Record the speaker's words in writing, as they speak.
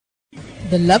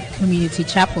The Love Community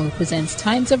Chapel presents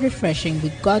Times of Refreshing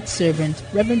with God's servant,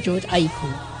 Reverend George Aiku.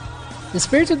 The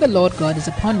Spirit of the Lord God is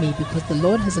upon me because the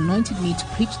Lord has anointed me to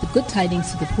preach the good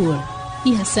tidings to the poor.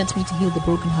 He has sent me to heal the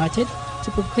brokenhearted,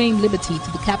 to proclaim liberty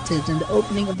to the captives and the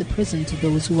opening of the prison to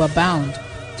those who are bound,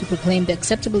 to proclaim the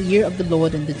acceptable year of the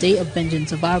Lord and the day of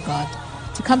vengeance of our God,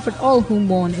 to comfort all who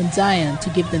mourn in Zion, to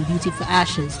give them beauty for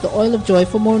ashes, the oil of joy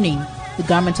for mourning, the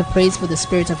garment of praise for the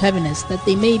spirit of heaviness, that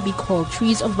they may be called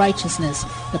trees of righteousness,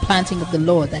 the planting of the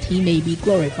Lord, that he may be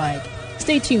glorified.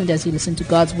 Stay tuned as you listen to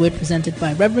God's word presented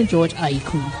by Reverend George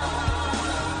Aiku.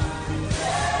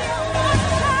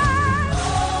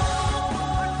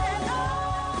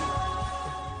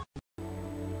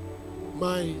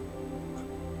 My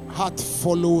heart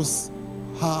follows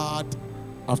hard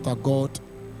after God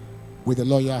with a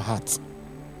loyal heart.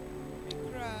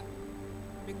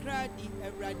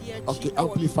 Okay,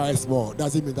 amplify small.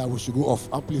 Doesn't mean that we should go off.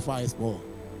 Amplify small.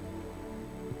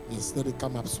 Yes, let it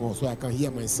come up small so I can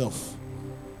hear myself.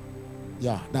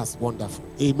 Yeah, that's wonderful.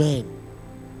 Amen.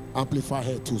 Amplify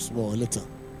her too small a little.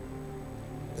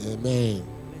 Amen.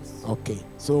 Okay,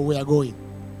 so we are going.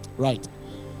 Right.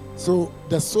 So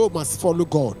the soul must follow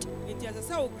God.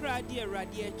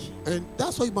 And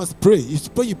that's why you must pray.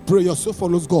 You pray, your soul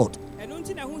follows God. When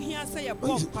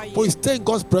you stay in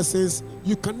God's presence,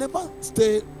 you can never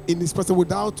stay in His presence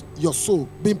without your soul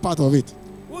being part of it.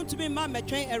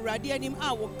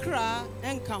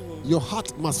 Your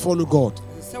heart must follow God.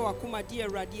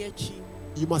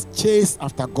 You must chase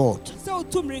after God.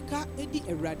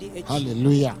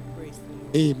 Hallelujah.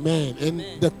 Amen.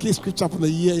 And the key scripture for the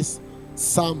year is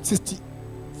Psalm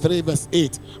 63 verse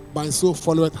 8. My soul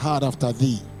followeth hard after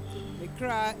thee.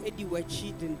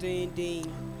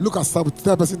 Look at some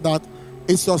person that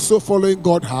is your soul following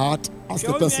God hard. Ask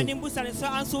the person.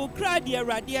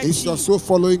 Is your soul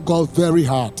following God very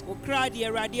hard?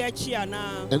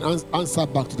 And answer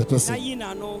back to the person.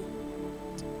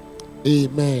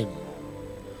 Amen.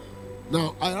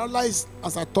 Now I realized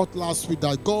as I taught last week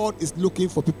that God is looking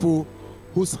for people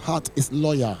whose heart is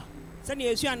loyal. People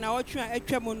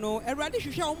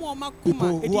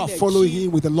who are following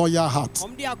Him with a loyal heart.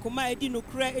 Not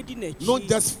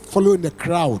just following the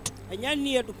crowd, but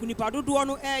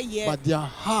their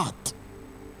heart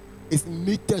is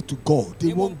knitted to God.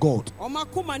 They want God.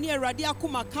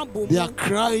 They are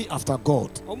crying after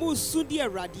God.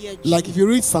 Like if you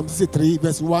read Psalm 63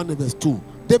 verse 1 and verse 2,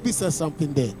 David says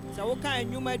something there.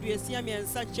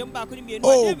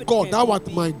 Oh God, thou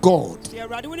art my God.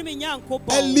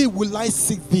 Early will I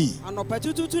seek thee.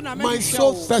 My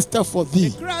soul thirsteth for thee.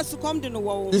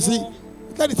 You see,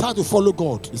 that is how to follow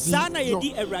God. You see,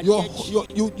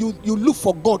 you look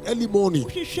for God early morning.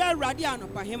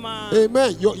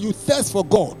 Amen. You thirst for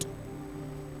God.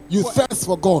 You thirst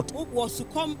for God.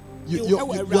 You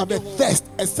have a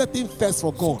certain thirst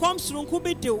for God. And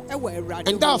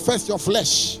that affects your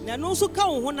flesh. And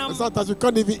sometimes you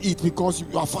can't even eat because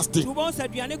you are fasting. Amen.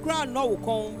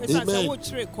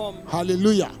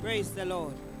 Hallelujah. Praise the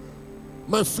Lord.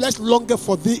 My flesh longeth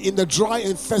for thee in the dry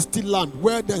and thirsty land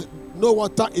where no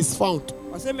water is found.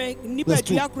 So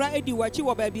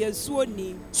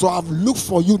I've looked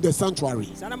for you in the sanctuary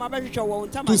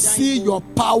to see your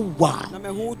power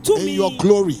and your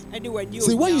glory.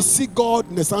 See, when you see God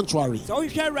in the sanctuary,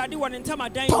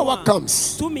 power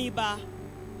comes.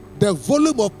 The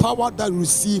volume of power that you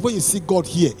receive when you see God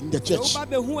here in the church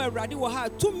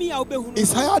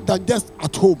is higher than just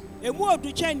at home.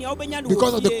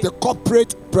 Because of the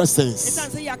corporate presence.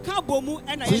 See,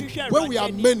 when we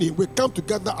are many, we come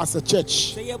together as a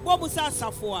church.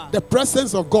 The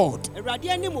presence of God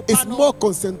is more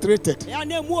concentrated.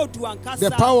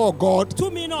 The power of God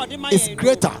is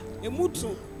greater in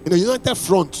the united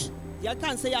front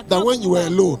than when you were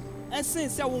alone.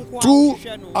 Two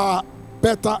are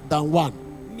better than one.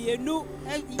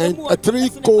 And a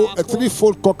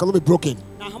threefold cord cannot be broken.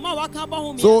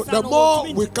 So the more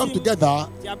we come together,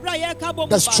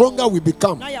 the stronger we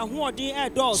become.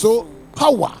 So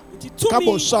power, come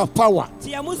on, shout power,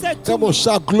 come on,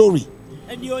 shout glory.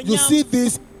 You see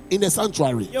this in the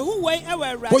sanctuary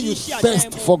when you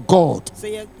thirst for God,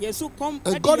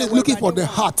 and God is looking for the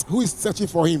heart who is searching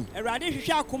for Him. 2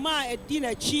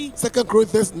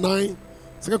 Corinthians 9,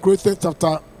 2 Corinthians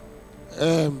chapter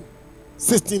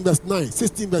 16 verse 9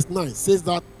 says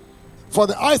that, for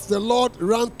the eyes of the Lord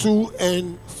run to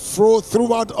and fro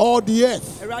throughout all the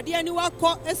earth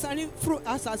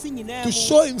to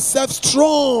show Himself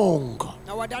strong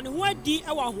on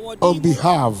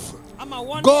behalf.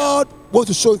 God wants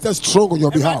to show Himself strong on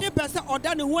your behalf.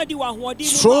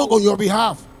 Strong on your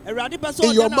behalf.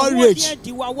 in your marriage,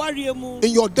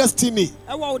 in your destiny,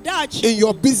 in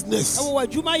your business,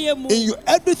 in your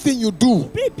everything you do.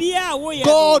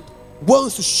 God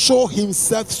wants to show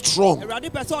himself strong. That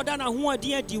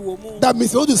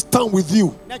means he wants to stand with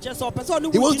you.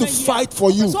 He wants to fight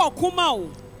for you.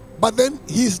 But then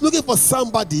he's looking for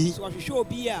somebody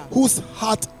whose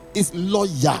heart is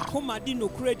loyal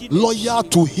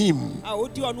to him. Do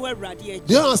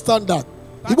you understand that?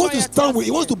 He wants to stand with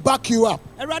you. He wants to back you up.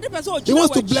 He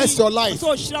wants to bless your life. He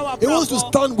wants to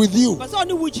stand with you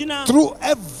through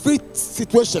every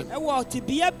situation.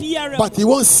 But he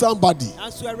wants somebody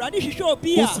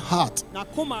whose heart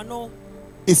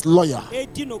is loyal.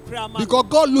 Because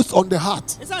God looks on the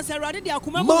heart.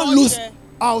 Man looks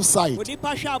outside.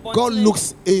 God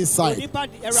looks inside.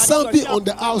 Something on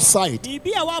the outside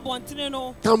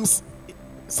comes.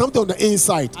 Something on the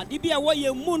inside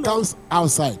comes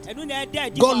outside.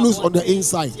 God looks on the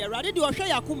inside.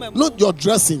 Not your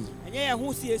dressing.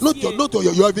 Not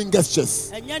your even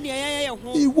gestures.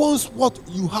 He wants what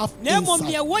you have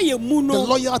inside. The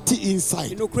loyalty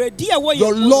inside.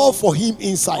 Your love for him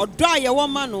inside.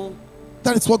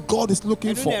 That is what God is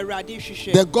looking for.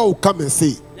 Then God will come and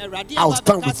say, I will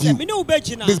stand with you.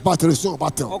 This battle is your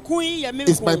battle.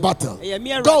 It's my battle.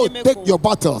 God will take your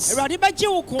battles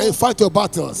and fight your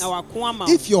battles.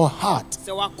 If your heart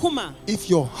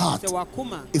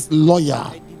is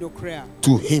loyal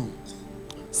to him.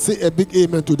 Say a big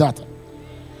amen to that.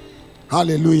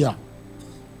 Hallelujah.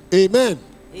 Amen.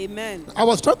 Amen. I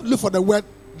was trying to look for the word,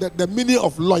 the meaning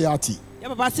of loyalty.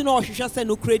 I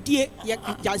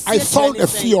found a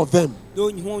few of them.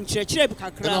 And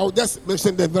I'll just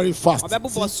mention them very fast.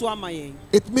 See,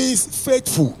 it means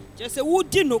faithful. You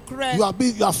are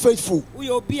faithful.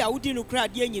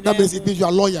 That means it means you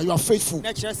are loyal. You are faithful.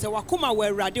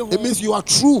 It means you are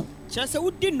true.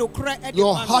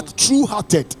 Your heart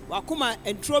true-hearted.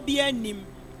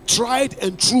 Tried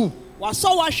and true. There's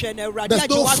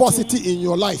no falsity in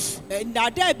your life. There's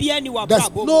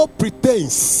no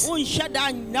pretense.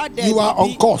 You are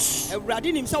on course.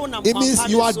 It means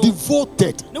you are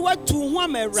devoted.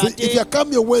 See, if you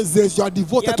come here Wednesdays, you are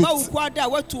devoted to it. Come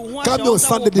here on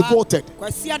Sunday, devoted.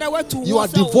 You are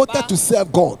devoted to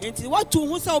serve God. It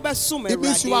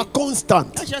means you are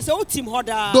constant.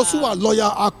 Those who are loyal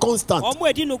are constant.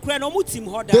 They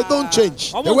don't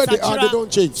change. The way they are, they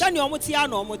don't change.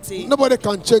 Nobody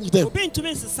can change them.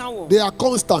 They are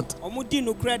constant.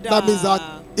 That means that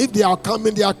if they are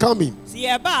coming, they are coming.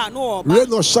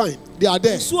 Rain or shine, they are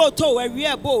there.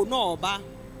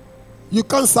 You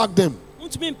can't sack them.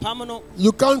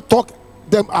 You can't talk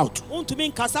them out. You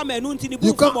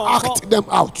can't act them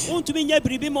out.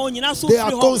 They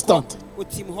are constant.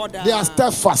 They are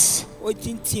steadfast.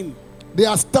 They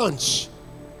are staunch.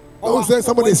 Don't say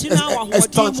somebody is a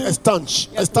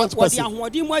staunch person.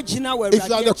 If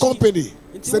you are in a company,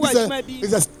 so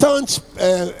it's a staunch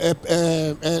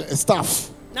staff.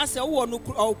 That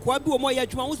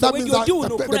means that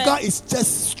the guy is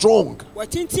just strong.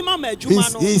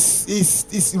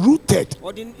 He's rooted.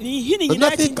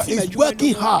 Nothing is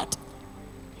working hard.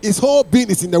 His whole being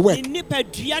is in the work.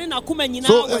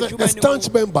 So a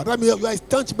staunch member. That means you are a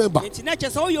staunch member.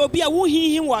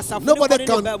 Nobody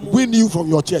can win you from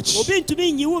your church.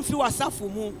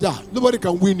 Yeah, nobody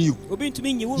can win you.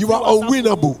 You are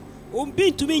unwinnable.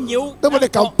 Nobody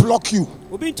can pluck you.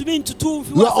 You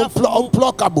are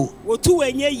unpluckable.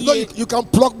 You can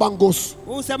pluck mangoes.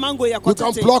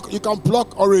 You can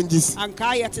pluck oranges.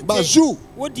 But you,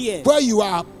 where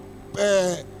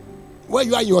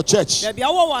you are in your church,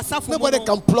 nobody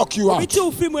can pluck you out.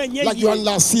 Like you are in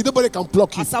Lassie, nobody can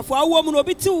pluck you.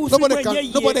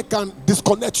 Nobody can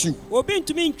disconnect you.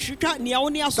 That means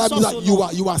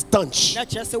that you are staunch.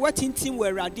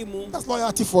 That's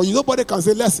loyalty for you. Nobody can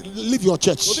say, let's leave your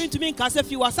church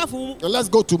and let's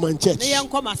go to my church.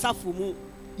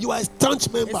 You are a staunch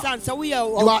member. You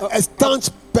are a staunch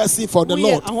person for the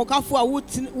Lord.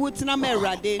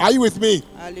 Are you with me?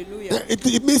 Hallelujah.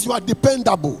 It means you are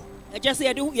dependable. If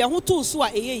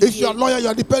you are loyal, you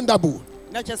are dependable.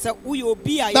 That's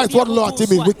what loyalty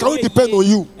means. We cannot depend on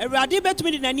you.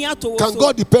 Can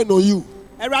God depend on you?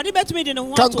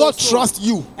 Can God trust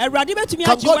you? Can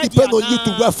God depend on you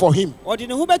to work for Him? Can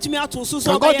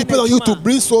God depend on you to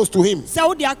bring souls to Him?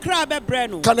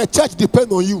 Can a church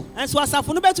depend on you? That's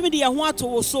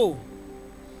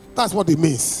what it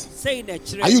means.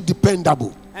 Are you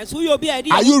dependable? Are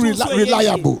you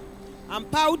reliable?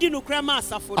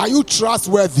 Are you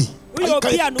trustworthy?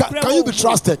 Can you be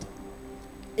trusted?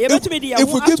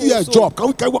 if we give you a job,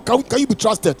 can you be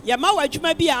trusted? Your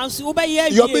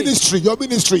ministry.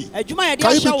 Can you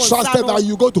be trusted that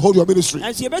you go to hold your ministry?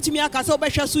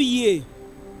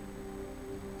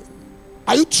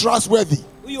 Are you trustworthy?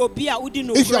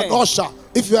 If you are an usher,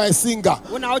 if you are a singer,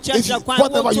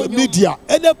 whatever you media,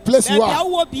 any place you are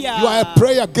a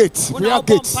prayer gate,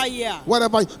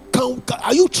 whatever.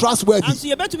 Are you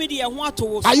trustworthy?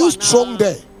 Are you strong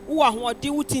there?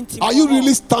 Are you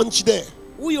really staunch there?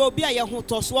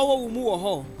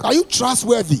 Are you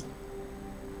trustworthy?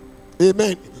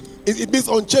 Amen. It means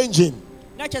unchanging,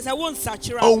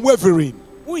 unwavering.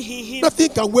 Nothing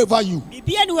can waver you.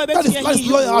 That is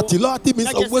loyalty. Loyalty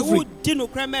means unwavering.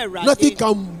 Nothing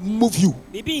can move you.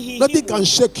 Nothing can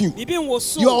shake you.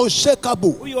 You are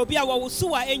unshakable,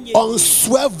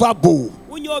 unswervable.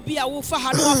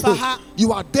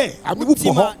 You are there.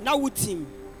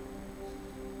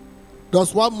 There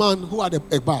was one man who had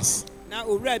a bus.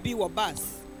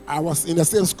 I was in the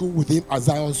same school with him at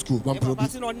Zion School, Mamprobi.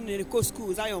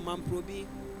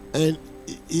 And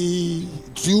he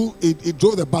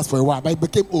drove the bus for a while, but he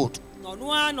became old.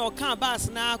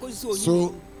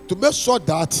 So to make sure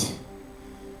that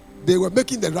they were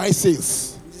making the right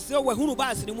sales, he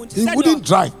wouldn't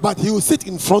drive, but he would sit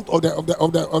in front of the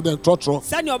trotro.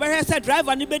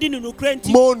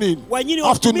 Morning,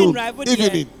 afternoon,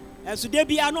 evening.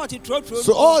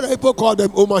 So all the people call them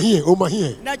Omahie.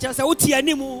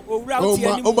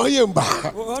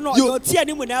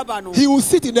 He will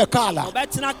sit in the car to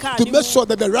make sure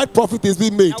that the right profit is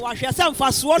being made.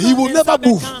 He will never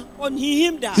move.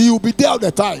 He will be there all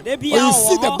the time. When you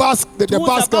see the bus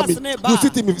coming, you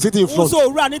sit in front.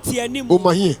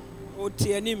 Omahie.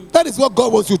 That is what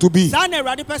God wants you to be.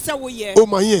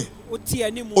 Omahie.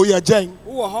 Oyajeng.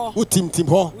 Utim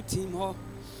ho.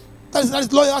 That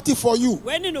is loyalty for you.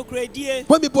 When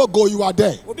people go, you are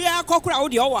there.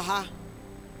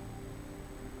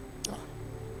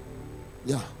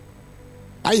 Yeah.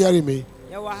 Are you hearing me?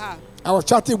 I was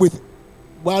chatting with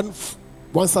one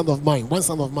son of mine. And I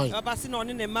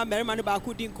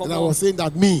was saying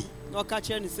that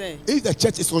if the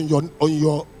church is on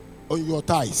your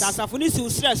ties,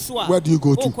 where do you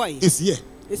go to? It's here.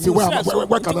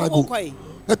 Where can I go?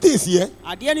 The thing is here.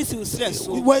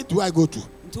 Where do I go to?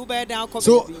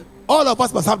 So all of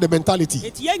us must have the mentality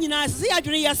that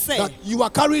you are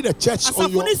carrying the church on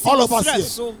your. All of us here,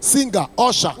 singer,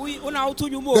 usher,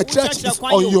 the church is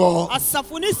on your.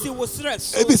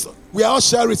 We are all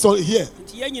sharing it on here.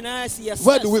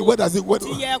 Where does it?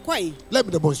 Let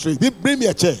me demonstrate. Bring me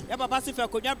a chair.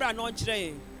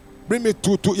 Bring me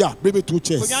two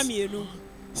chairs.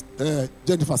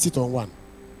 Jennifer, sit on one.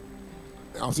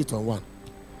 I'll sit on one.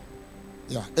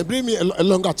 Yeah, and bring me a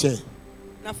longer chair.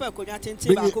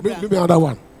 Bring me another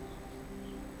one.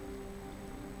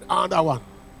 Another one.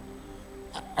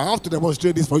 I have to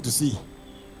demonstrate this for you to see.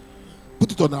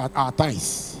 Put it on our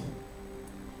thighs.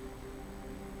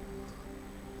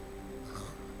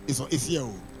 It's here.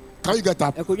 Can you get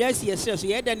up? Can you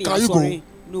go?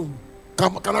 No.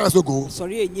 Can I also go?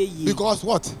 Sorry, because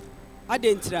what?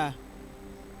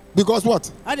 Because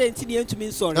what? Eh?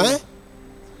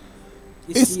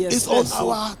 It's on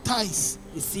our thighs.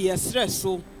 If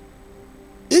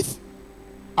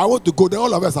I want to go, then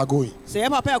all of us are going.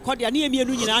 Because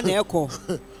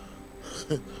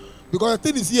the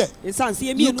thing is here. You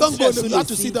can't go, you have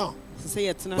to sit down.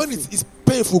 When it's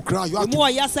painful cry, you have to.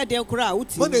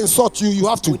 When they insult you, you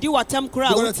have to.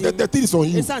 Because the thing is on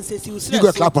you. You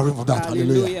go clap for him for that.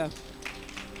 Hallelujah.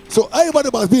 So everybody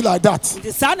must be like that.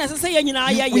 We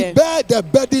bear the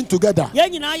burden together.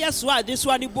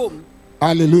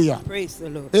 Hallelujah. Praise the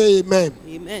Lord. Amen.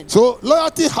 Amen. So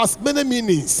loyalty has many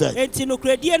meanings.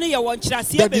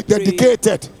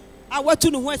 Dedicated.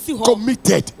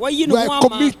 Committed. You are a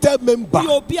committed member.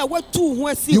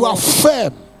 You are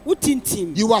firm.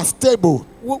 You are stable.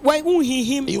 You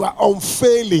are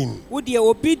unfailing. You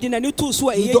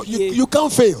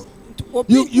can't fail.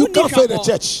 You can't fail the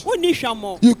church.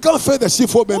 You can't fail the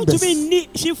sheepfold members.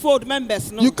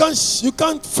 You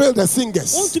can't fail the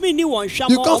singers. You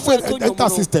can't fail the entire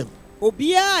system.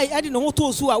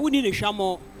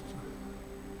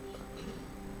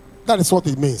 That is what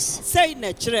it means.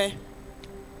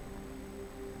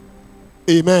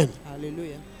 Amen.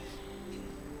 Hallelujah.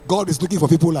 God is looking for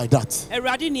people like that.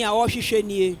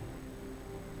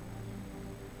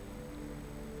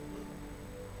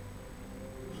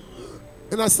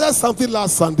 And I said something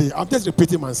last Sunday. I'm just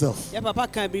repeating myself.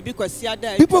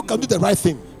 People can do the right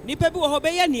thing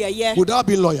without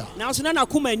being loyal.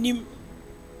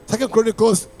 2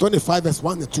 Chronicles 25 verse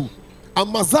 1 and 2.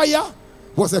 Amaziah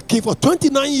was a king for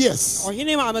 29 years.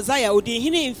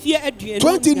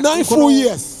 29 full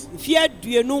years. And he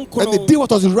did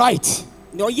what was right.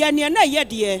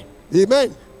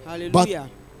 Amen. Hallelujah. But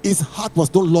his heart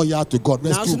was not loyal to God.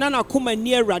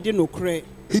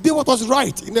 He did what was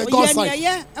right in God's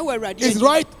sight. It's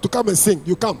right to come and sing,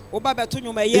 you come.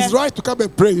 It's right to come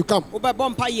and pray, you come.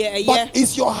 But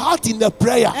is your heart in the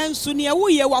prayer?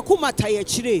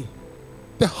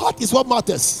 The heart is what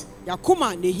matters.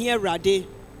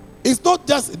 It's not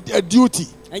just a duty.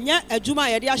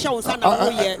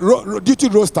 Duty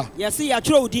roster. This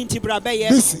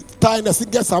time the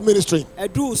singers are ministering.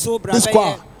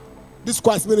 This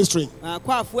choir is ministering.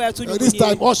 This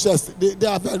time ushers, they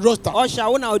have a roster.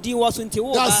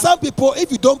 There are some people,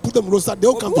 if you don't put them roster, they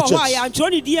don't come to church.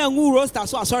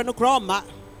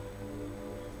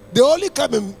 They only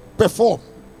come and perform.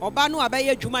 And then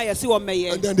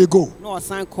they go.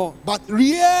 But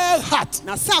real heart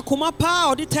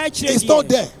is not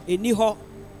there.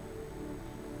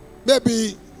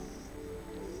 Maybe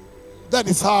that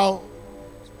is how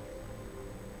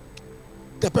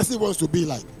the person wants to be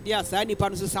like. But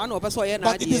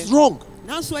it is wrong.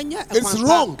 It's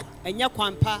wrong to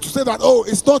say that, oh,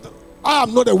 it's not, I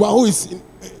am not the one who is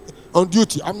on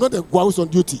duty. I'm not the one who's on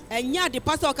duty. Like the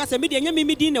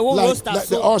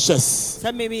ushers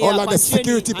or like the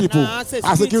security people,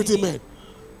 as security men.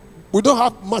 We don't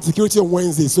have much security on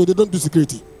Wednesday, so they don't do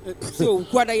security. But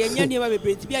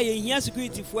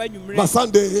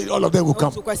Sunday, all of them will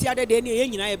come. So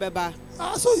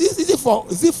is it for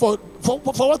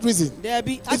what reason?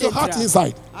 It's your heart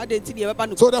inside.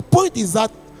 So the point is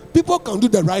that people can do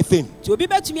the right thing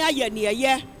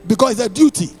because it's a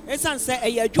duty, but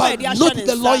not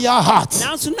the loyal heart.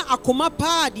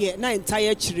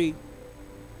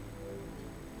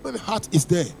 When the heart is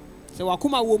there,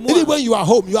 even when you are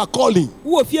home, you are calling.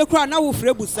 Why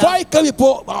can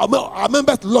people, our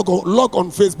members log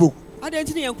on Facebook? If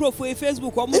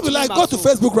you like, go to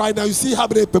Facebook right now, you see how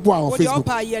many people are on Facebook.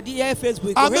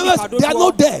 Our members, they are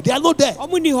not there. They are not there.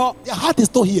 Their heart is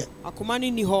not here.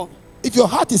 If your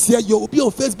heart is here, you will be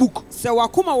on Facebook. You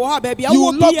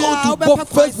will log on to both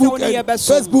Facebook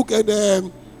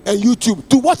and YouTube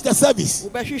to watch the service.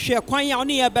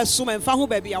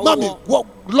 Mommy,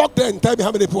 log there and tell me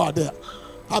how many people are there.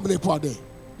 How many people are there?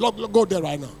 Go there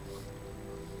right now.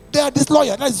 They are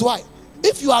disloyal. That is why.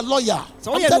 If you are loyal,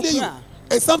 I'm telling you,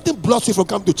 and something blocks you from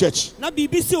coming to church. Even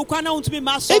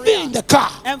in the car,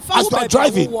 as you are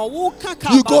driving,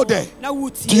 you go there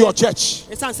to your church.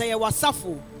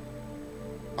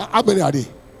 How many are they?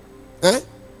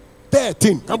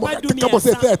 13. Come on,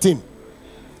 say 13.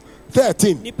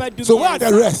 13. So where are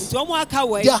the rest?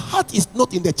 Their heart is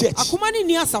not in the church.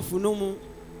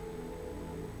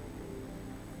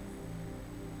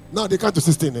 Now they come to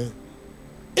 16.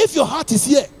 If your heart is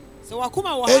here,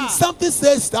 and something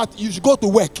says that you should go to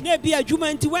work,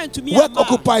 work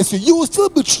occupies you, you will still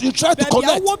be you try to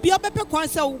connect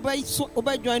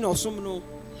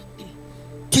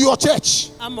to your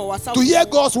church, to hear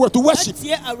God's word, to worship.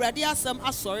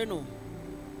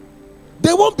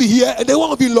 They won't be here and they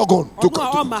won't be logged on.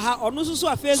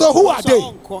 So who are they?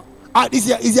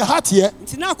 Is your heart here?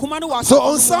 So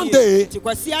on Sunday, they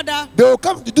will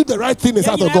come to do the right thing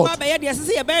inside of God.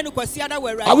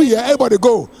 Are we here? Everybody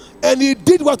go. And he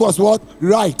did what was what?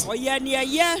 Right.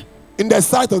 In the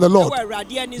sight of the Lord.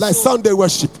 Like Sunday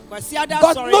worship.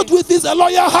 But not with his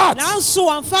loyal heart.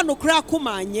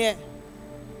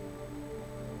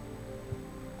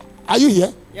 Are you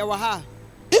here?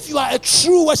 If you are a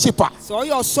true worshipper,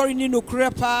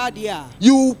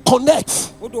 you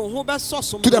connect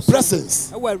to the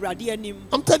presence.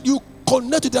 I'm telling you,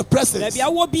 connect to the presence.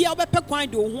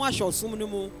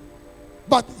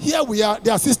 But here we are, they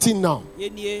are 16 now.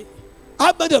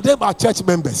 How many of them are church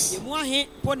members?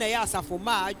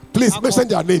 Please mention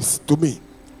their names to me.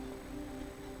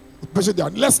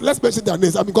 Let's mention their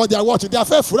names. I mean, God, they are watching. They are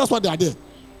faithful. That's why they are there.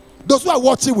 Those who are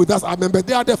watching with us are members.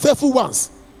 They are the faithful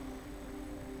ones.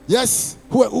 Yes.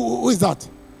 Who is that?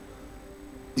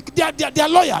 They are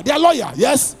loyal. They are loyal.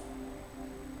 Yes.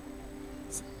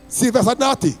 Sylvester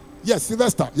Nati. Yes,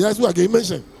 Sylvester. Yes, who again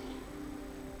mentioned?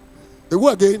 Who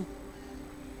again?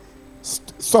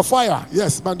 Sophia.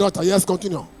 Yes, my daughter. Yes,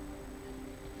 continue.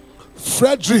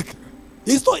 Frederick.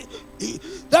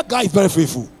 That guy is very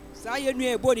faithful.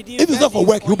 If it's not for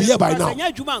work, he'll be here by now.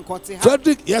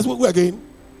 Frederick. Yes, who again?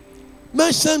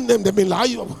 Mention them. They mean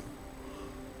like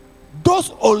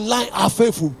those online are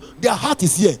faithful. Their heart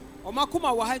is here.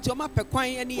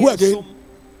 Who again?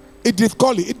 Edith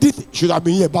Colley. Edith should have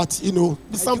been here, but you know,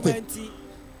 something.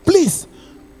 Please.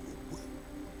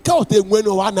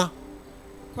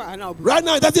 Right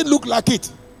now, it doesn't look like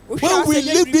it. When we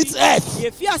leave this earth,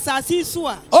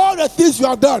 all the things you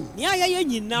have done,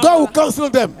 God will cancel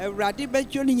them. And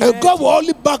God will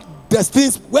only back the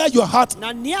things where your heart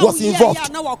was involved.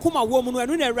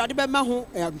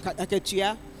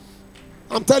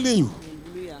 I'm telling you.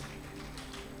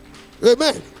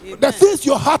 Amen. The things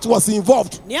your heart was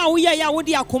involved,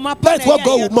 that's what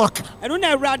God will mark. But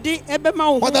the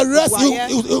rest, you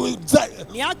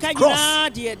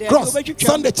cross.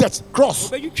 Sunday church,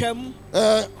 cross.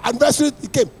 Anniversary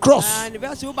came, cross.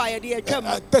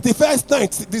 31st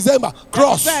night, December,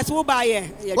 cross.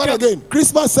 What again?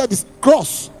 Christmas service,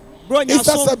 cross.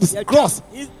 Easter service, cross.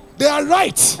 They are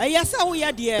right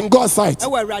in God's sight,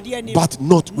 but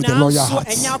not with the loyal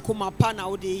hearts.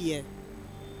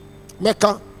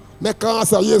 Mecca,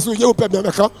 as yes, you pay me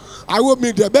Mecca. I will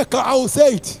meet the Mecca. I will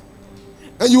say it,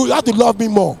 and you have to love me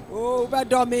more. You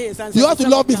have to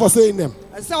love me for saying them,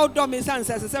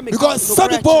 because some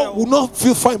people will not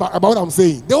feel fine about what I'm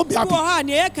saying. They won't be happy.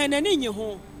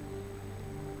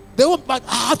 They won't. But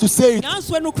I have to say it.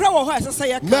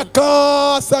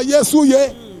 Mecca, say yes,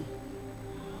 yeah.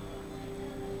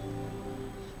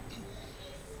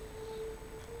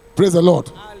 Praise the Lord.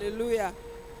 Hallelujah.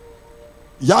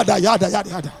 Yada, yada, yada,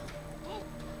 yada.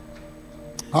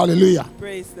 Hallelujah.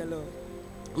 Praise the Lord.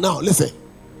 Now listen.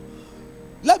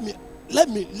 Let me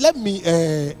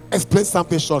explain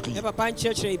something shortly. Why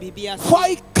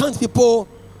can't people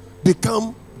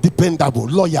become dependable,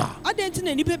 loyal to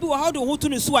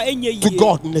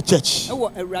God in the church?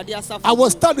 I will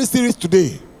start this series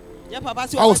today. I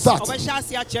will start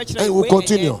and we'll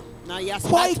continue.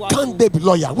 Why can't they be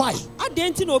loyal? Why?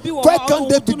 Why can't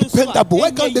they be dependable? Why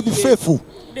can't they be faithful?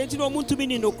 Why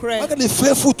can't they be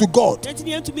faithful to God?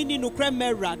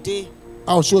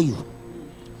 I'll show you.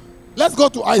 Let's go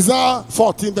to Isaiah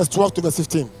 14, verse 12 to verse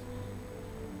 15.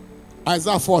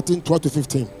 Isaiah 14, 12 to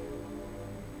 15.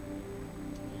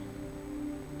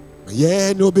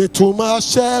 Yeah, no be too much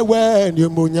share when you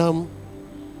munyam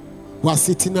was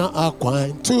sitting a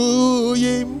coin to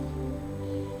him.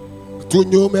 To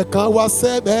you make our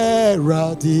sebe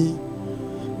radi,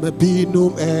 me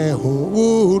binum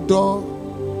ehudo.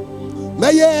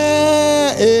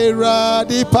 Meye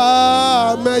eradi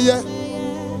pa meye,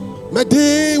 me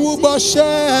di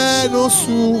uboshe no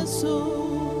su.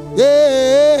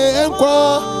 Enkwa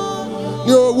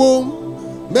ni owum,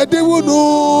 me di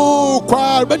wunu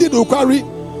kwa, me di no kwari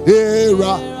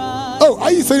era. Oh,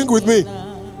 are you singing with me?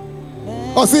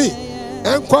 Oh, see,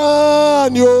 enkwa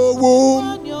ni owum.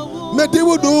 Me they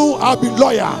will do, I'll be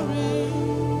lawyer.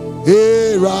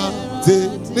 Era te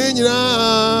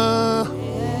ninyina.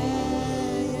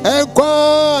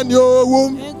 Enkwan your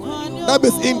womb. That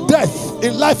means in death,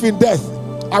 in life, in death,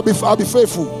 I'll be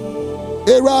faithful.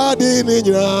 Era de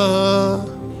ninyina.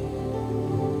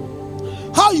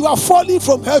 How you are falling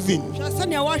from heaven?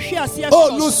 Oh,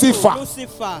 Lucifer,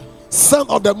 son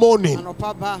of the morning.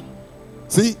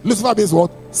 See, Lucifer means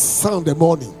what? Son of the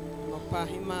morning.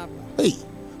 Hey.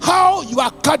 How you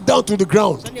are cut down to the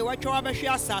ground.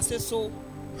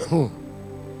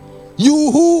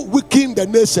 You who weaken the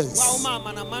nations.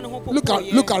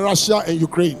 Look at Russia and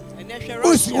Ukraine.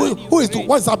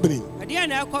 What's happening?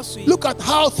 Look at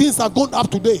how things are going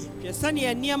up today.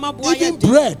 Even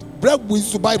bread we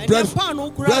used to buy bread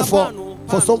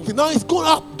for something. Now it's going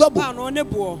up double.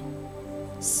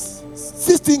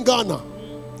 16 Ghana.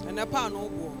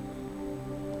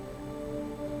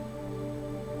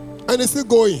 And it's still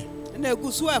going.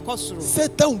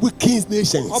 Satan weakens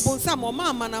nations.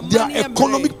 Their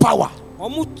economic power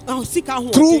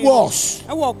through wars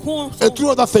and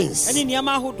through other things.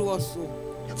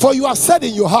 For you have said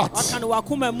in your heart,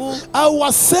 I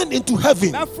was sent into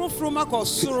heaven.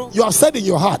 You have said in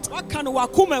your heart.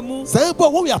 Say,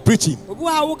 but when we are preaching,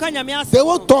 they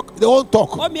won't talk,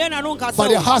 but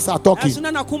their hearts are talking.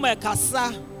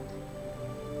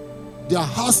 Their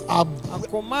hearts are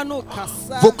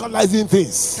vocalizing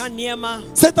things.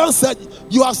 Satan said,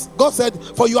 God said,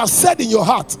 for you have said in your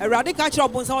heart. It was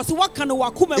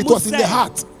in the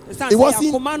heart. It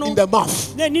wasn't in the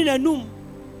mouth.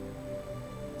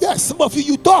 Yes, some of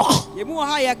you talk,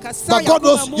 but God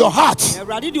knows your heart.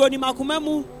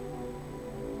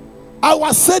 I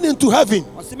was sent into heaven.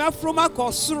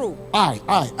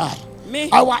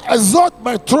 I will exalt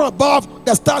my throne above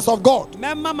the stars of God.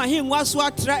 Now, once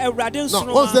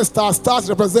the stars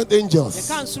represent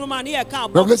angels.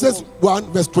 Revelation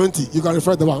 1 verse 20. You can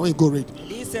refer to the one when you go read.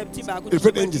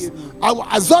 Refer angels. I will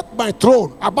exalt my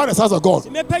throne above the stars of God.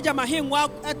 You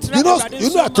know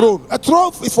a throne. A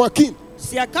throne is for a king.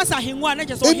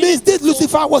 It means this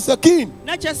Lucifer was a king.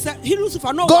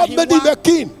 God made him a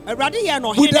king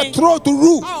with a throne to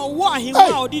rule.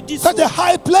 Hey, such a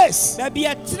high place. I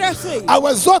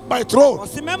will exalt my throne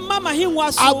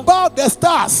above the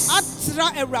stars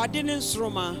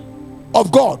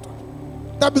of God.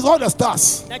 That means all the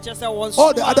stars,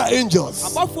 all the other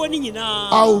angels.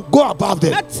 I'll go above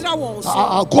them.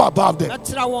 I'll go above them.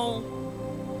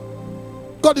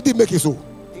 God didn't make it so.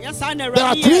 There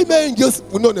are three main angels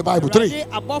we know in the Bible. Three.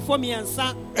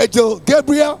 Angel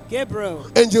Gabriel,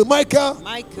 Angel Michael,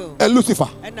 and Lucifer.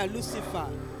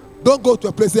 Don't go to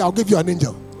a place there, I'll give you an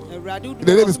angel. The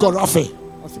name is called Raphael.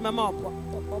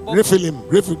 Refill him.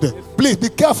 Refill them. Please be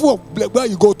careful of where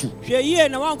you go to. They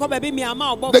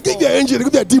give you an angel, they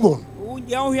give you a demon.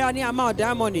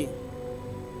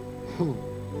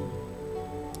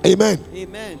 Amen.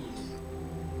 Amen.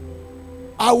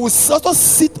 I will also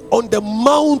sit on the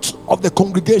mount of the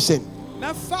congregation.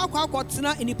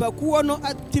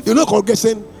 You know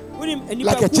congregation?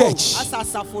 Like a church.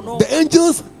 The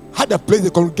angels had a place they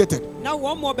congregated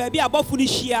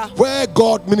where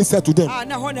God ministered to them.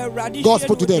 God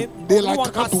spoke to them. They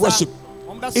like come to worship.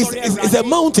 It's a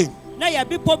mountain.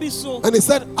 And he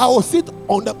said, I will sit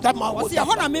on that mountain,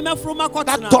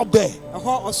 that top there.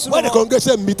 Where the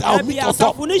congregation meet, I'll meet on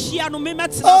top. Hey,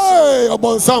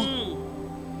 Obonsam.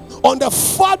 On the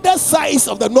farther side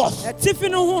of the north.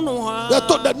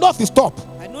 The north is top.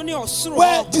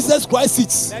 Where Jesus Christ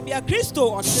sits.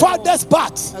 Farthest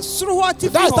part. That's where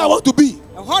I want to be.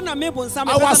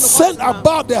 I was sent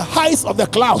above the heights of the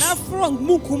clouds.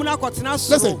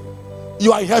 Listen,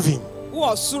 you are in heaven.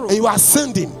 And you are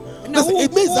ascending. Listen,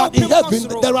 it means that in heaven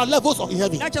there are levels of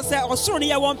heaven.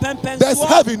 There's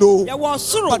heaven, no,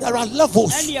 but there are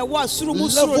levels.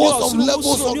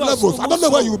 Levels. I don't know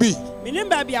where you will be. I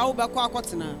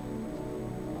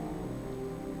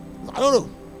don't know.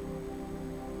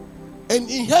 And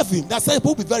in heaven, that's why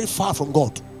people will be very far from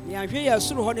God. They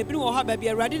still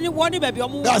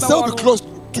be close to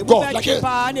God. Like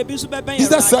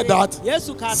Jesus said that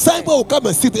Simon will come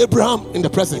and sit Abraham in the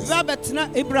presence.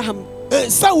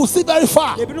 Some will sit very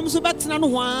far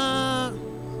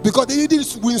because they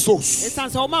didn't win souls. They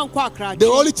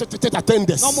only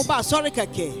attenders.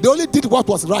 They only did what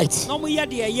was right in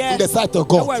the sight of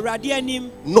God,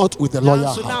 not with the loyal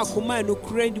heart.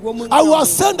 I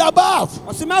was sent above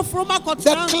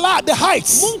the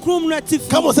heights.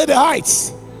 Come on, say the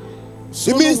heights.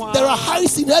 It means there are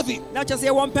heights in heaven.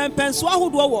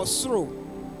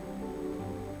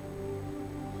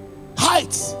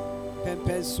 Heights.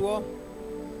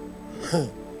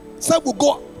 Some will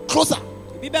go closer.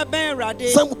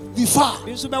 Some will be far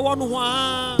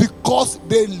because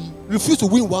they refuse to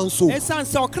win one soul. See,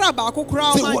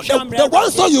 the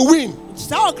one soul you win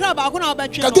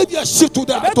can give you a shift to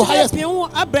the highest.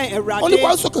 Only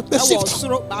one soul can be shift.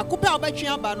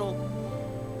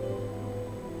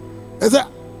 Is that?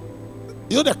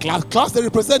 You know the clouds, they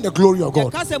represent the glory of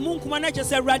God. I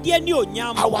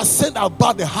was sent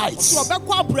above the heights of the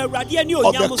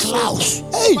clouds.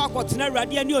 Hey! Above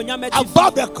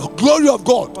the glory of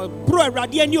God.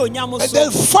 And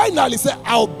then finally say,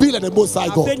 I'll be like the Most High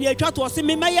God. A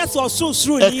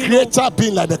creator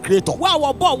being like the Creator.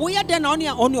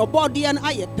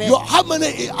 How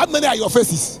many are your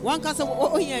faces?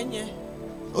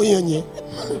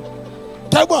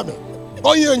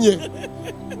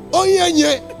 Oh yeah.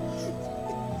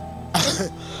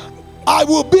 I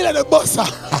will be like the Most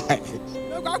High.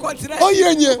 Oh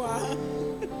yeah.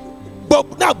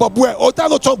 But now, but where?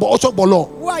 Otano chombo, ochombo.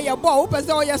 Why you born?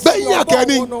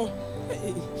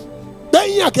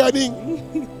 Benya kening.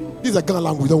 This is a Ghana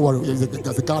language. Don't worry, it's a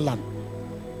Ghana language.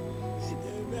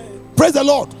 Praise the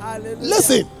Lord.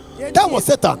 Listen, that was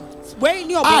Satan.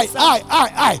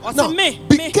 I. Now,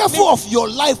 be careful of your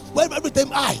life when every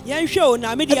time I. You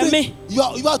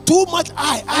are too much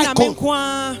I.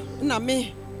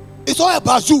 It's all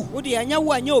about you.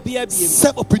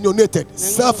 Self-opinionated,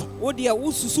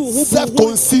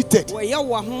 self-conceited.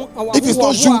 If it's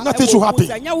not you, nothing should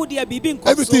happen.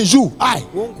 Everything is you. I.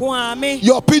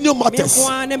 Your opinion matters.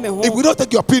 If we don't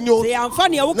take your opinion,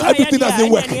 everything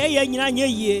doesn't work.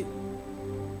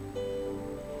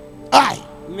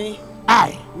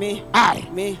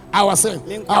 I was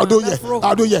saying, I'll do yeah.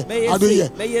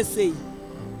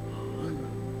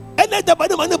 And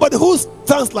anybody who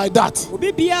stands like that,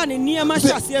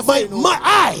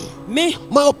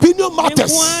 my opinion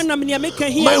matters.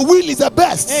 My will is the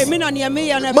best.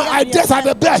 My ideas are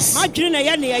the best. I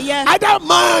don't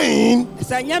mind.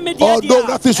 Although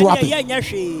nothing should happen.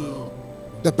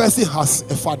 The person has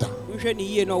a father.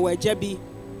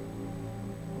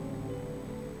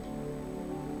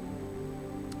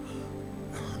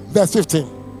 Verse 15.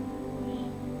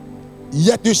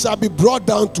 Yet you shall be brought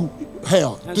down to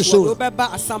hell, to show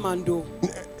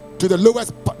to the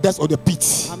lowest depths of the pit.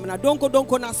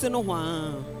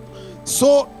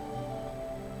 So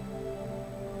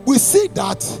we see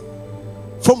that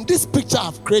from this picture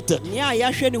I've created,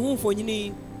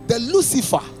 the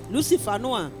Lucifer,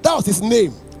 that was his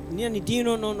name.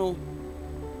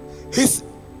 His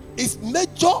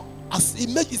major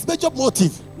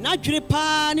motive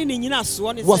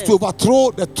was to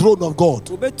overthrow the throne of God,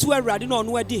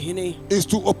 is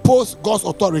to oppose God's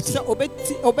authority.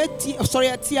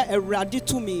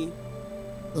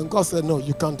 And God said, no,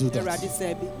 you can't do that.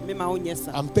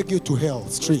 I'm taking you to hell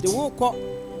straight.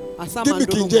 Give me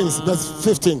King James, verse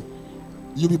 15.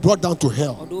 You'll be brought down to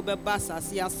hell, to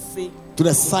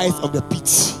the sides of the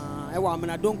pit.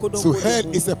 So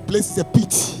hell is a place, a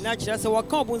pit.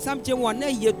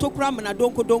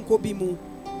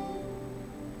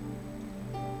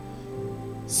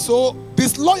 So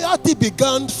disloyalty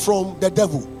began from the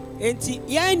devil. The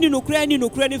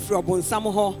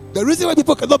reason why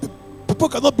people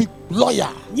cannot be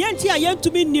loyal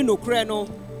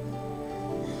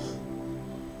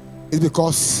is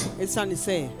because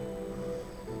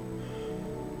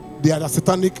they are the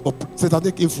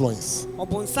satanic influence.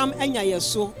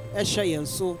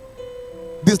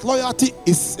 Disloyalty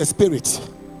is a spirit.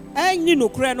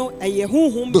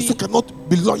 Those who cannot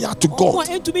be loyal to God,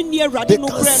 they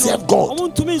can't serve God,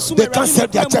 they can't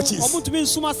serve their churches.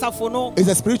 It's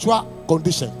a spiritual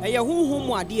condition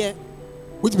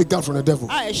which began from the devil.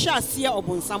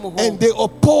 And they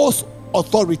oppose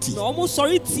authority.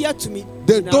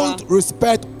 They don't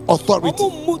respect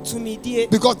authority,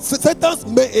 because Satan's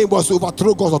main aim was to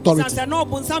overthrow God's authority,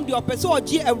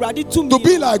 to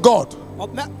be like God,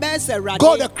 God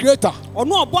the creator, so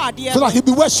that he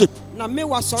be worshipped.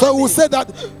 So we will say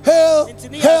that hail,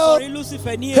 hail,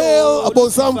 hail upon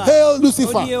some, hail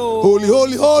Lucifer, holy,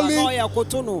 holy, holy,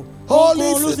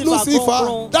 holy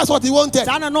Lucifer. That's what he wanted.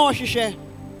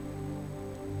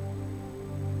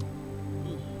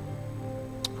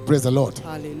 Praise the Lord.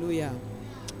 Hallelujah.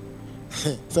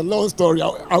 It's a long story.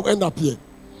 I'll end up here.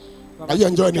 Are you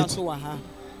enjoying it?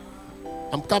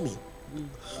 I'm coming.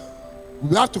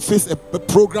 We have to face a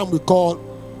program we call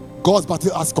God's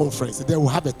Battle Axe Conference. Then we'll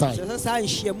have a time. When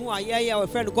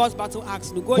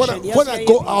I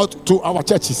go out to our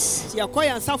churches, long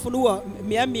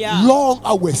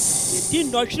hours,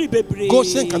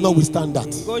 Goshen cannot withstand that.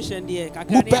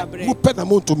 Mupe na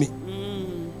mon to me.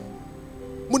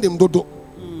 Munim dodo.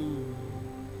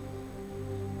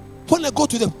 When I go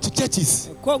to the churches,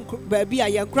 6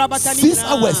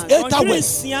 hours, 8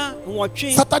 hours.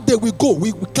 Saturday we go,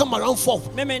 we come around 4.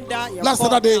 Last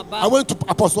Saturday I went to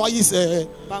Apostle Ayi's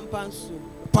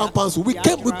Pampansu. We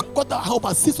got that home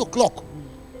at 6 o'clock,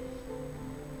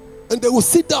 and they will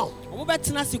sit down.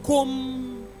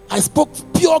 I spoke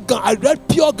pure gun. I read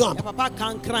pure gun.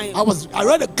 I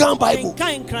read a gun Bible,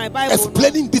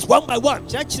 explaining this one by one,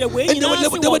 and they were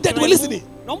listening.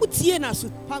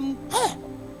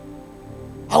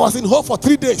 I was in Hope for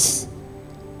 3 days.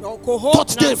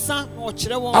 Touched them. I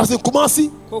was in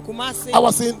Kumasi. I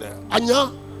was in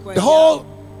Anya. The whole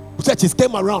churches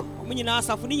came around.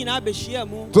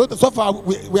 So far,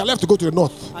 we are left to go to the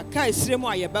north. And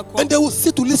they will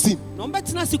sit to listen.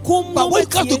 But when it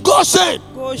comes to Goshen,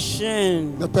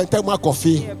 the Pentema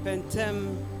coffee,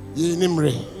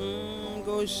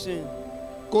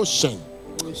 Goshen,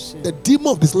 the demon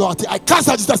of disloyalty, I cast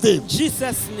out Jesus' name.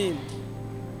 Jesus' name.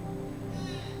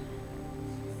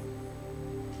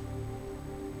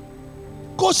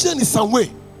 Goshen is some way.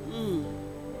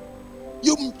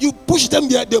 You push them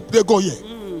here, they go here.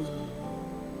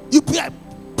 You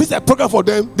pick a program for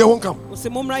them, they won't come.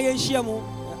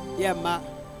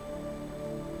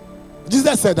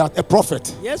 Jesus said that a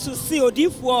prophet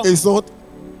is not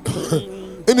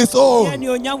in his own.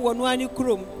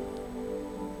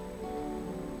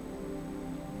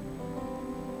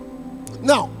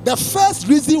 Now, the first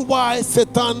reason why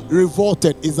Satan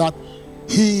revolted is that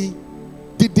he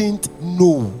didn't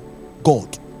know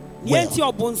God well.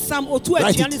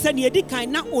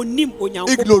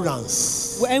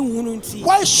 Ignorance.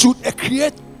 Why should a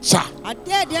creature say,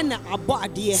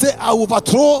 I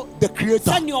overthrow the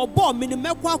creator?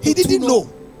 He didn't know.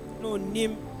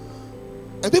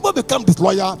 And people become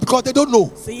disloyal because they don't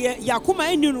know. Let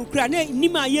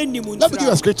me give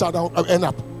you a scripture that I'll end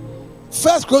up.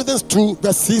 1 Corinthians 2,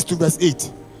 verse 6 to verse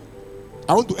 8.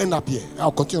 I want to end up here.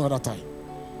 I'll continue another time.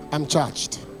 I'm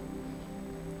charged.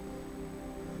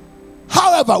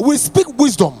 However, we speak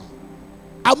wisdom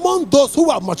among those who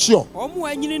are mature,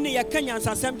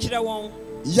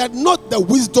 Yet not the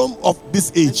wisdom of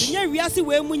this age,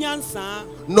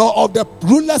 nor of the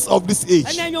rulers of this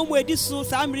age,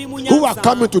 who are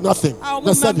coming to nothing.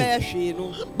 Verse 7.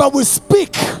 But we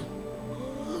speak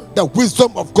the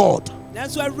wisdom of God in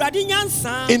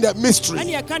the mystery,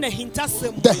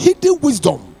 the hidden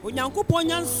wisdom which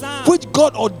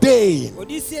God ordained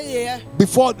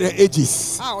before the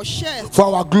ages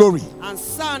for our glory.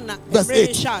 Verse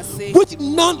 8. Which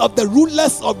none of the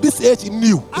rulers of this age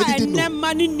knew. They didn't know.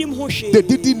 They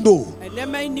didn't know.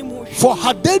 For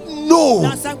had they known,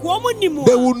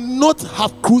 they would not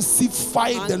have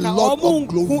crucified the Lord of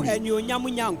glory.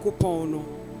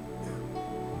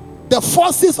 The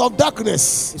forces of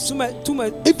darkness,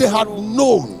 if they had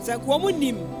known,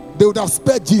 they would have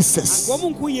spared Jesus.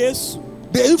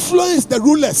 They influenced the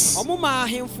rulers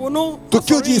to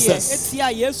kill Jesus.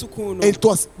 It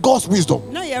was God's wisdom,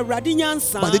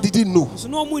 but they didn't know.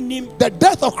 The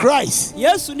death of Christ,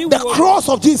 the cross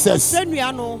of Jesus,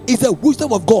 is the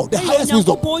wisdom of God, the highest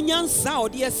wisdom,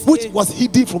 which was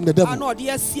hidden from the devil.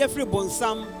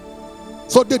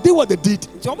 So they did what they did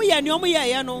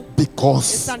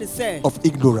because of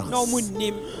ignorance.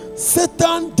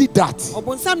 Satan did that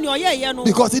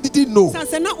because he didn't know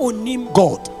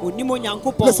God.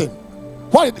 Listen,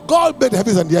 why God made the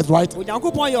heavens and the earth, right?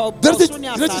 Genesis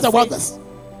 1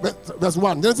 verse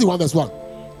 1. Genesis 1 verse 1.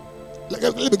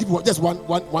 Let me give you just one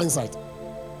insight.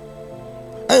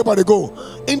 Everybody go.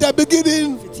 In the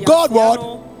beginning, God what?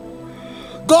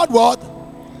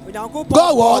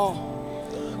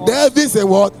 The heavens and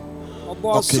what?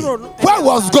 Okay. Where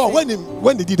was God when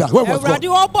he did that? Where was God?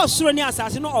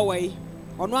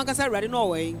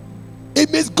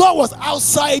 It means God was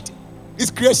outside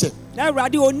his creation. It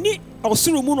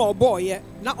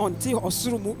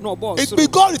means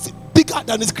God is bigger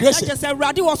than his creation.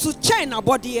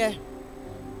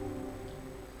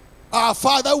 Our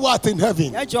Father who art in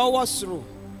heaven,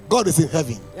 God is in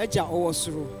heaven.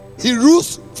 He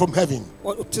rules from heaven.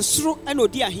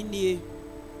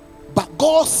 But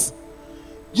God's,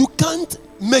 you can't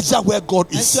measure where God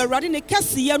is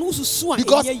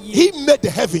because He made the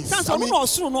heavens. I mean,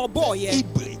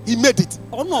 he made it.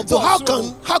 So how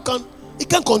can it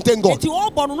can't contain God? It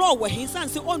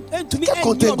can't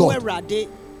contain God.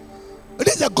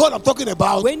 This is a God I'm talking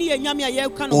about.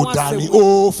 Odani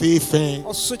o fefe.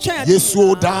 Yes,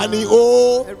 Odani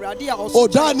o.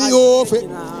 Odani o fefe.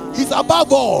 He's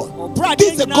above all.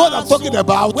 This is the God I'm talking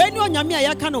about. Who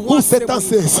Satan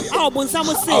says, I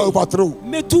overthrow.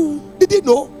 Did he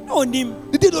know?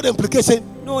 Did he know the implication?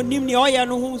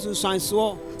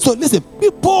 So listen,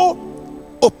 people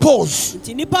oppose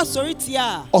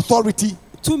authority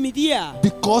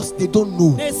because they don't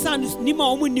know the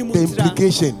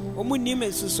implication.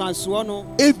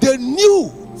 If they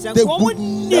knew, they would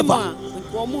never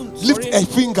lift a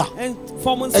finger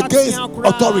against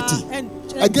authority,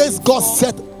 against God's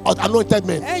set of anointed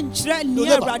men. If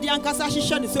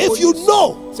you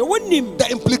know the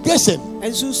implication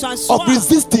of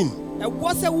resisting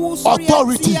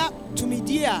authority,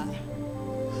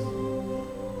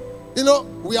 you know,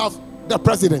 we have the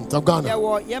president of Ghana.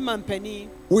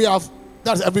 We have,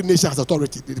 that's every nation has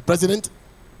authority. The president,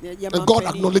 and God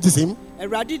acknowledges him. You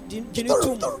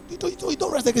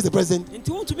don't rest against the president.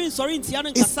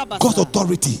 It's God's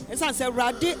authority.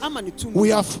 We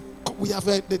have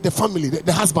the family,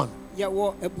 the husband.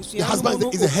 The husband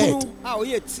is the head.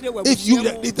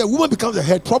 If the woman becomes the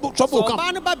head, trouble will come. We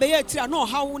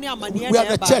have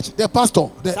the church, the pastor,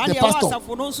 the head pastor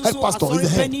is the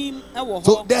head.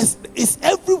 So it's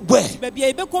everywhere.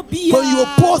 When you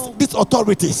oppose these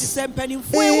authorities,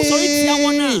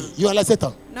 you are like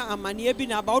Satan.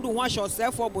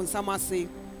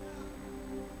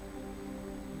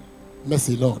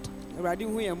 Mercy, Lord.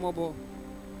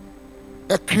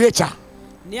 A creature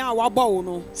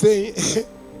saying,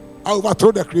 I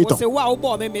overthrow the creator.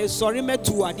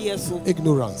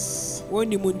 Ignorance.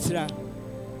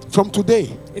 From today,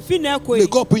 may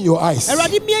God open your eyes.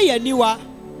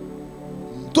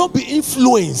 Don't be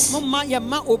influenced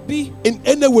in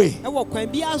any way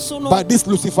by this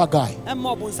Lucifer guy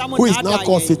who is now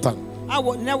called Satan.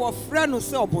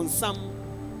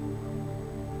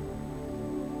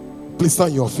 Please stand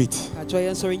on your feet.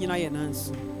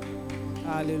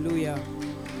 Hallelujah.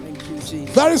 Thank you, Jesus.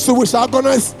 Very soon we shall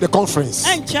organize the conference.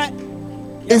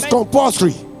 It's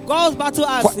compulsory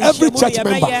for every church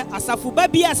member.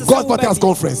 God's Battle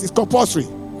Conference is compulsory.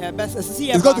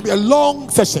 It's going to be a long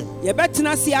session. And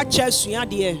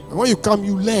when you come,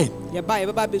 you learn so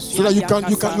that you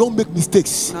don't make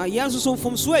mistakes. Lift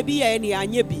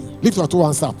your two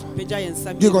hands up.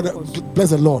 Give God bless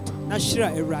the Lord.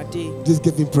 Just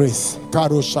give him praise.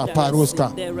 Karosha Paroska.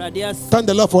 Thank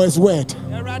the Lord for his word.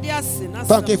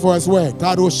 Thank him for his word.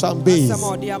 Karoshambe.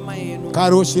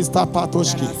 Karoshista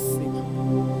Patoshki.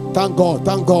 Thank God.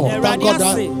 Thank God. Thank God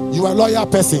that you are a loyal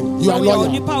person. You are loyal.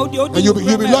 And you'll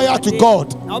be loyal to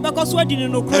God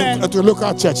and to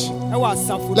local church.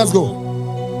 Let's go.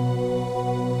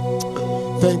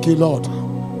 Thank you, Lord.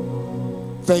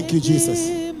 Thank you,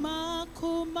 Jesus.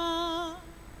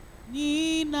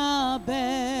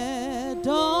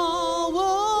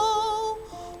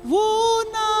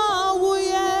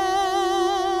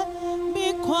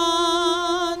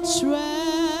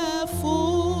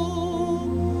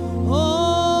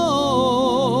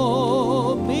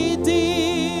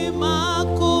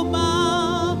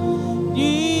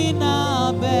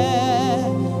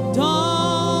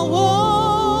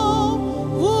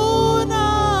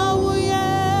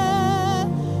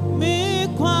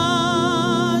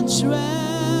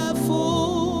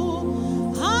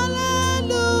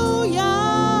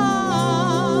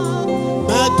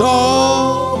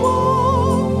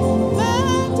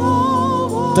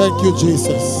 Thank you,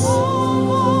 Jesus.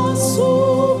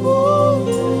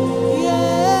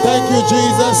 Thank you,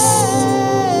 Jesus.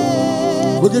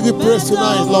 We give you praise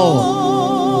tonight, Lord.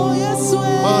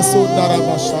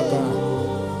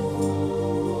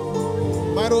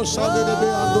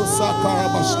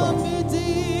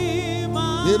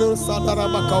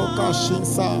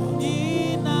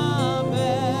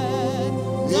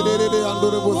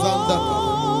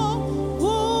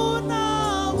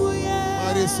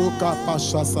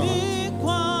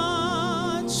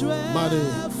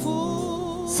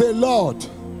 Say, Lord.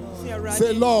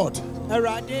 Say, Lord.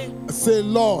 Say,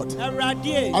 Lord.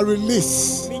 I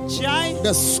release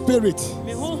the spirit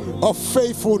of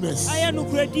faithfulness,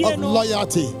 of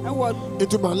loyalty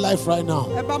into my life right now,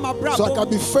 so I can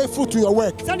be faithful to your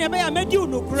work,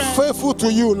 faithful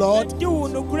to you, Lord, and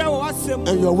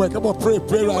your work. Come on, pray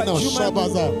right now.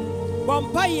 Shabaza.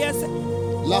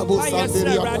 Labo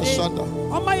Sandiri Akashanda.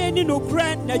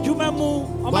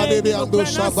 Madede Ando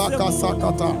Shabaka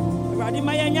Sakata.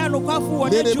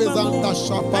 Dede Bezanda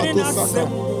Shapato Saka.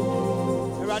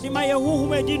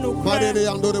 Madede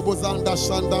Ando Rebozanda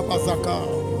Shanda Bazaka.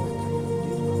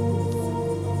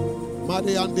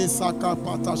 Made Ande Saka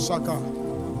Pata Shaka.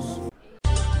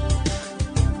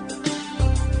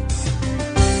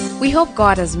 We hope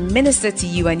God has ministered to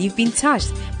you and you've been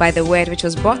touched by the word which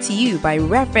was brought to you by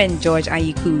Reverend George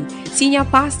Ayiku, Senior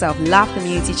Pastor of Love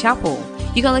Community Chapel.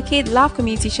 You can locate Love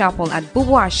Community Chapel at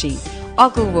Bubuashi,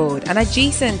 Ogle Road, and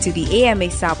adjacent to the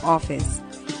AMA South office.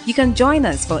 You can join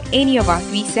us for any of our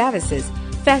 3 services.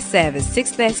 First service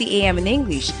 6:30 a.m. in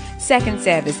English, second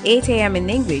service 8 a.m. in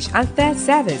English, and third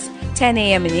service 10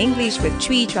 a.m. in English with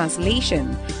Tree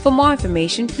translation. For more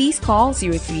information, please call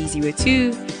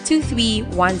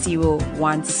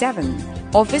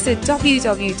 0302-231017 or visit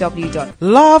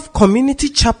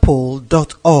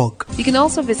www.lovecommunitychapel.org. You can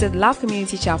also visit Love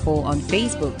Community Chapel on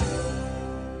Facebook.